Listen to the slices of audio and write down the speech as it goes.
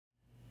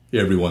Hey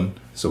everyone,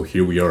 so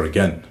here we are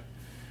again.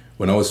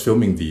 When I was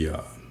filming the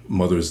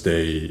Mother's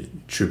Day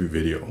tribute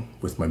video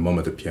with my mom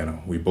at the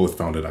piano, we both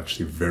found it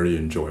actually very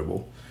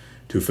enjoyable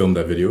to film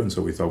that video, and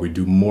so we thought we'd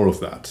do more of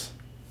that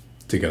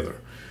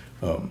together.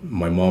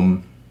 My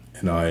mom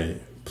and I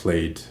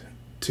played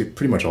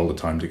pretty much all the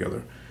time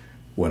together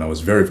when I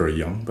was very, very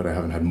young, but I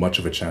haven't had much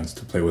of a chance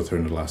to play with her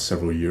in the last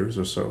several years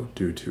or so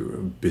due to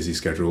a busy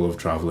schedule of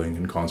traveling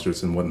and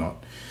concerts and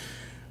whatnot.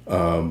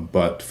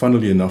 But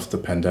funnily enough, the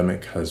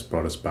pandemic has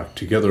brought us back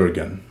together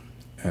again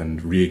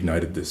and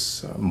reignited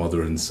this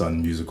mother and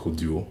son musical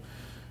duo.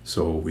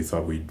 So we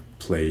thought we'd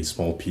play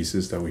small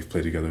pieces that we've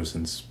played together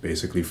since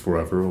basically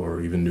forever,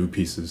 or even new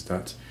pieces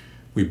that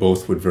we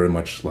both would very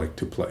much like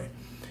to play.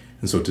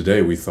 And so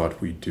today we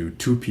thought we'd do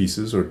two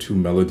pieces or two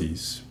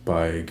melodies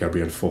by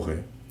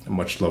Fauré, a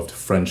much loved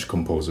French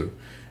composer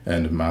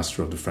and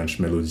master of the French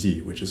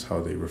melodies, which is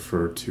how they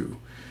refer to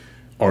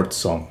art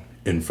song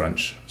in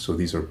French. So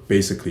these are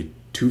basically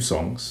two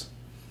songs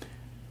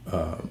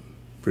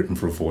written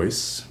for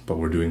voice, but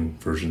we're doing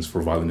versions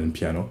for violin and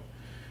piano.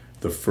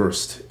 The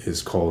first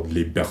is called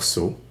Les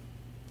Berceaux,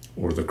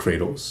 or the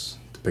cradles.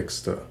 It depicts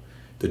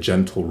the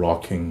gentle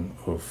rocking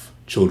of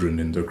children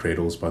in their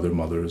cradles by their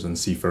mothers, and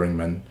seafaring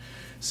men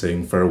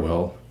saying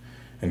farewell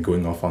and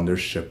going off on their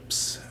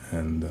ships.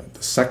 And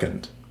the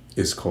second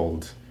is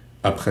called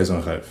Après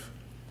un rêve,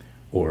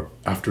 or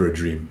After a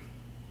Dream,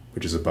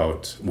 which is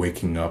about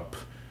waking up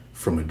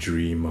from a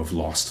dream of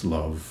lost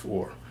love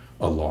or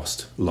a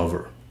lost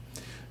lover.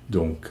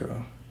 Donc,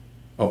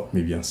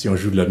 mais bien, si on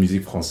joue de la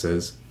musique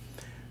française,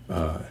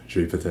 je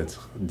vais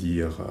peut-être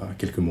dire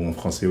quelques mots en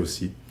français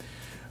aussi.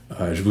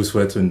 Je vous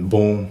souhaite un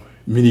bon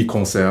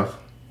mini-concert.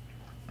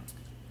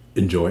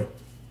 Enjoy.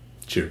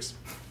 Cheers.